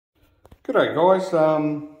G'day guys,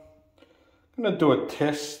 I'm going to do a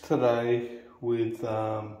test today with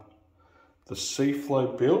the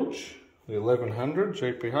Seaflow Bilge, the 1100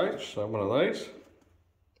 GPH, so one of these.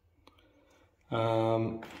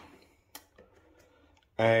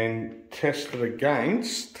 And test it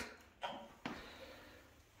against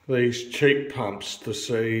these cheap pumps to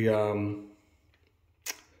see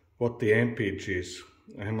what the amperage is,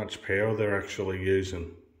 how much power they're actually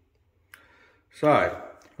using. So,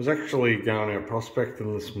 I was actually going out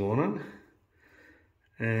prospecting this morning,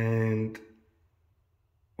 and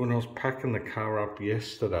when I was packing the car up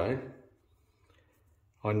yesterday,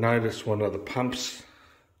 I noticed one of the pumps,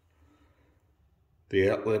 the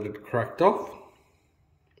outlet had cracked off.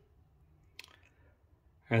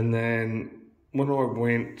 And then when I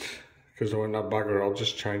went, because I went, no bugger, I'll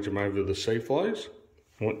just change them over to the Seaflows.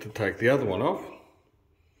 I went to take the other one off,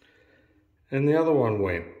 and the other one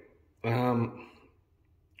went.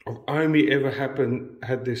 I've only ever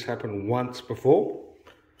had this happen once before.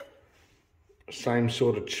 Same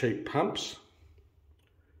sort of cheap pumps.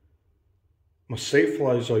 My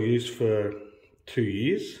Seaflows I used for 2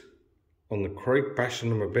 years on the creek, bashing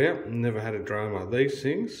them about. Never had a drama. These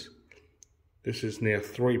things, this is now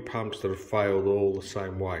 3 pumps that have failed all the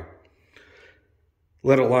same way,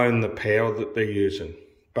 let alone the power that they're using.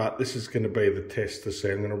 But this is going to be the test to see.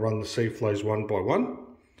 I'm going to run the Seaflows one by one,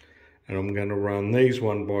 and I'm going to run these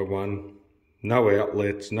one by one. No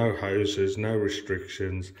outlets, no hoses, no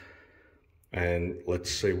restrictions, and let's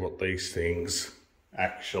see what these things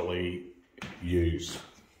actually use.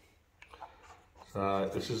 So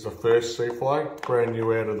this is the first Seaflow, brand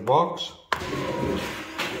new out of the box.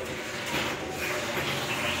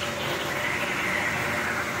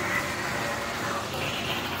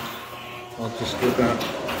 I'll just get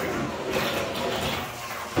that.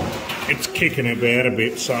 It's kicking about a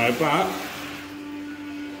bit, so, but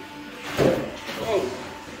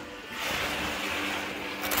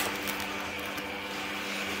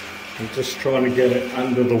I'm just trying to get it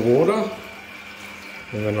under the water,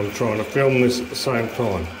 and then I'm trying to film this at the same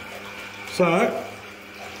time. So,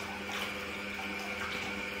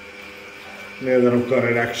 now that I've got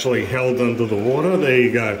it actually held under the water, there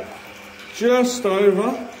you go. Just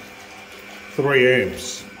over 3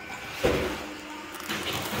 amps.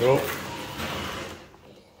 Well,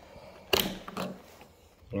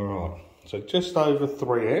 alright, so just over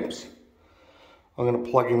 3 amps. I'm going to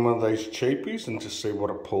plug in one of these cheapies and just see what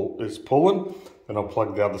it is pulling. Then I'll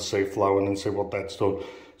plug the other Seaflow in and see what that's doing.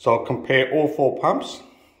 So I'll compare all 4 pumps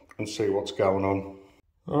and see what's going on.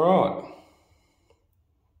 Alright,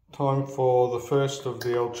 time for the first of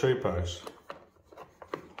the old cheapos.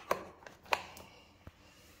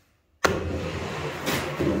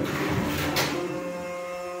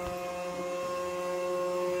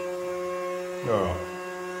 Alright.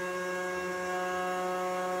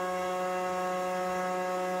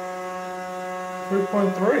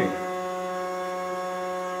 3.3.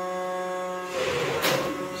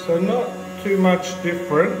 So not too much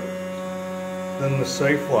different than the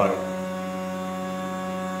Seaflow.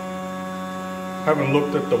 Haven't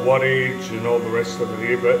looked at the wattage and all the rest of it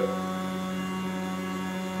here, but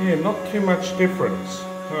yeah, not too much difference.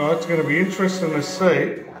 Alright, it's going to be interesting to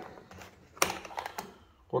see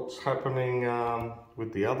what's happening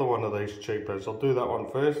with the other one of these cheapos. I'll do that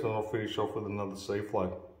one first, and I'll finish off with another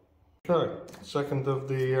Seaflow. Okay, second of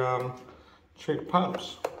the cheap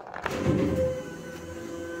pumps.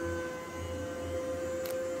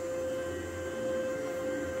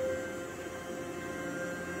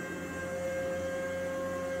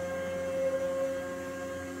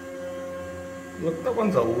 Look, that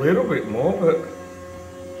one's a little bit more, but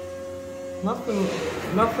nothing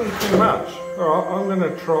too much. Alright, I'm going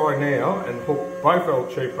to try now and hook both old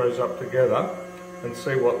cheapos up together and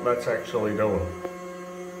see what that's actually doing.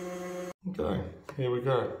 Okay, here we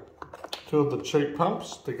go. 2 of the cheap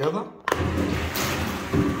pumps together.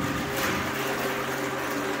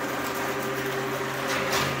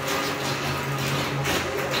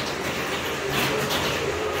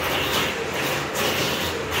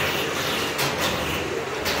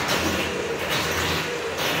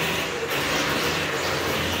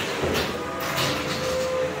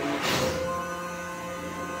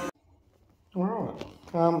 Alright.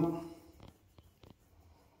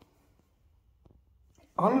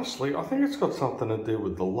 Honestly, I think it's got something to do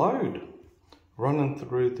with the load running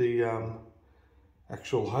through the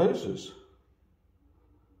actual hoses.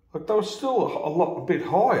 Like, they were still a bit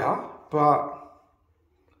higher, but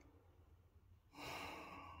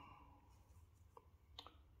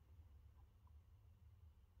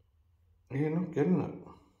yeah, not getting it.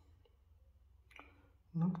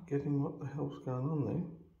 Not getting what the hell's going on there.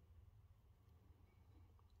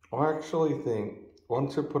 I actually think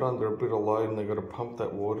once they're put under a bit of load and they've got to pump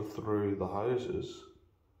that water through the hoses,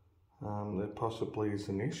 there possibly is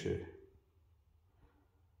an issue.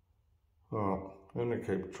 Alright, I'm going to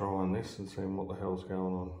keep trying this and seeing what the hell's going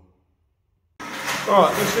on.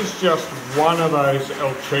 Alright, this is just one of those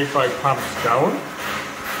El Cheapo pumps going.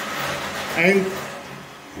 And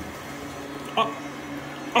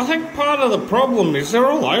I think part of the problem is they're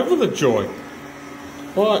all over the joint.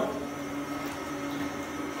 Like,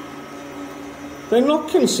 they're not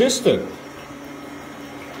consistent.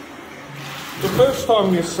 The first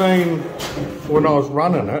time you seen when I was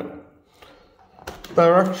running it,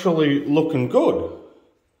 they're actually looking good.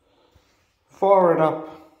 Fire it up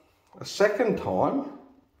a second time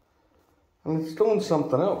and it's doing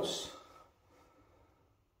something else.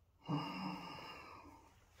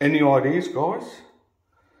 Any ideas, guys?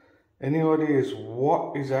 Any ideas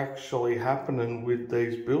what is actually happening with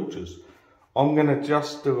these bilges? I'm going to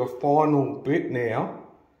just do a final bit now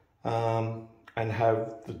and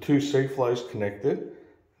have the two C-flows connected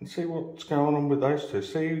and see what's going on with those two.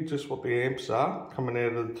 See just what the amps are coming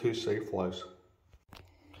out of the two C-flows.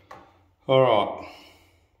 Alright,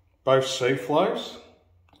 both C-flows.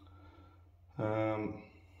 I'm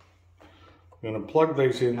going to plug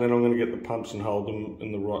these in, then I'm going to get the pumps and hold them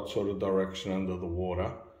in the right sort of direction under the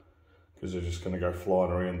water, because they're just going to go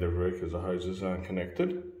flying around everywhere because the hoses aren't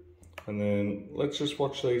connected. And then let's just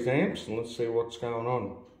watch these amps and let's see what's going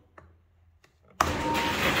on.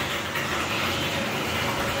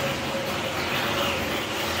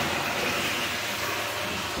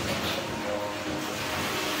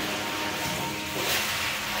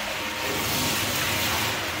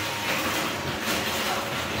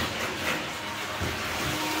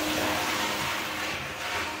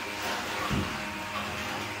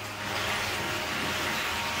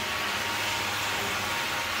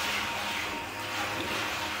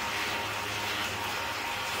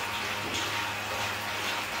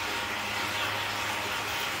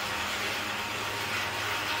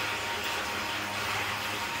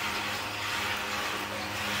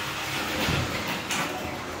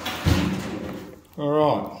 All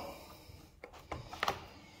right.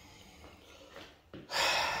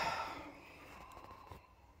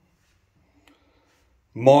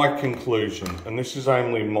 My conclusion, and this is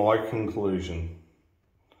only my conclusion,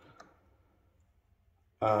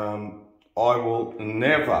 I will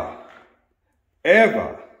never,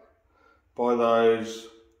 ever buy those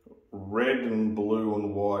red and blue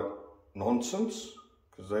and white nonsense,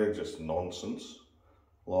 because they're just nonsense.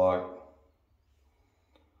 Like,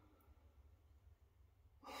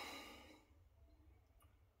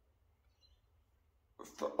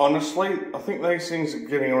 honestly, I think these things are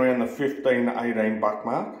getting around the 15 to 18 buck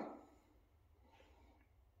mark.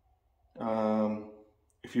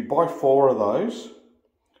 If you buy 4 of those,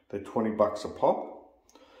 they're 20 bucks a pop.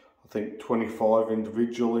 I think 25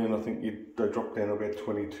 individually, and I think they drop down to about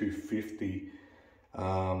 22.50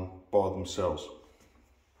 by themselves.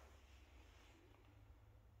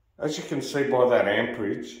 As you can see by that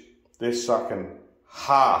amperage, they're sucking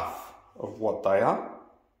half of what they are.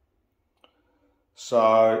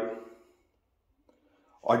 So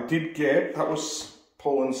I did get, that was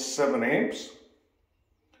pulling 7 amps,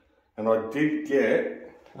 and I did get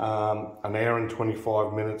an hour and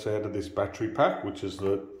 25 minutes out of this battery pack, which is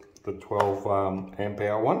the 12 amp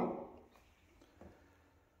hour one.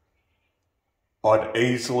 I'd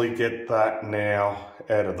easily get that now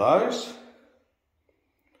out of those,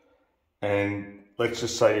 and let's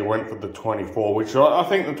just say you went for the 24, which I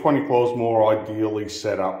think the 24 is more ideally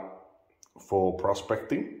set up for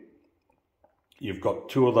prospecting. You've got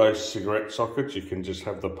 2 of those cigarette sockets. You can just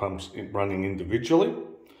have the pumps running individually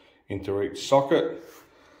into each socket.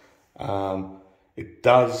 It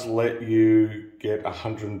does let you get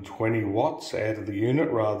 120 watts out of the unit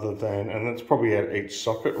rather than, and that's probably out each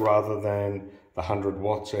socket rather than the 100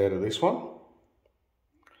 watts out of this one.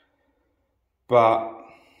 But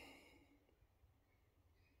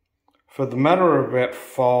for the matter of about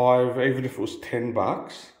 5, even if it was 10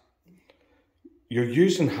 bucks, you're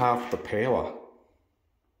using half the power.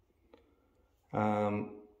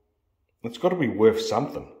 It's got to be worth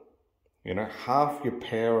something. You know, half your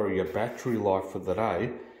power, your battery life for the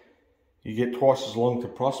day, you get twice as long to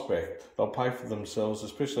prospect. They'll pay for themselves,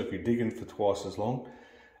 especially if you're digging for twice as long.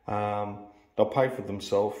 They'll pay for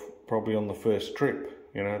themselves probably on the first trip,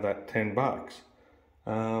 you know, that 10 bucks.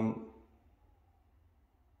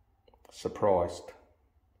 Surprised.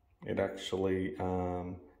 It actually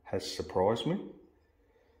has surprised me.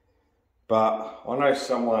 But I know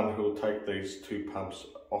someone who will take these 2 pumps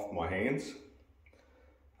off my hands.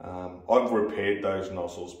 I've repaired those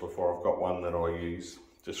nozzles before. I've got one that I use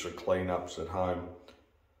just for cleanups at home.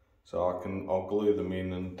 So I'll glue them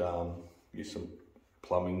in and use some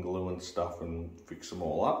plumbing glue and stuff and fix them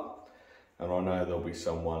all up. And I know there'll be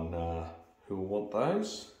someone who will want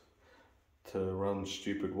those to run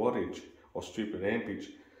stupid wattage or stupid ampage.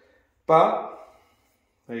 But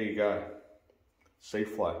there you go,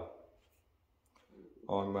 C-Flow.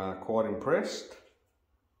 I'm quite impressed,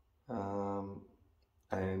 and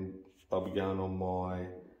I'll be going on my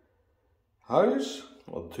hose,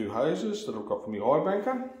 or the 2 hoses that I've got from the eye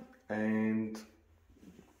banker, and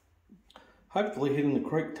hopefully hitting the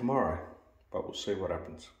creek tomorrow, but we'll see what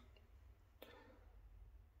happens.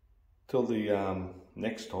 Till the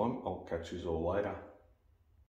next time, I'll catch you all later.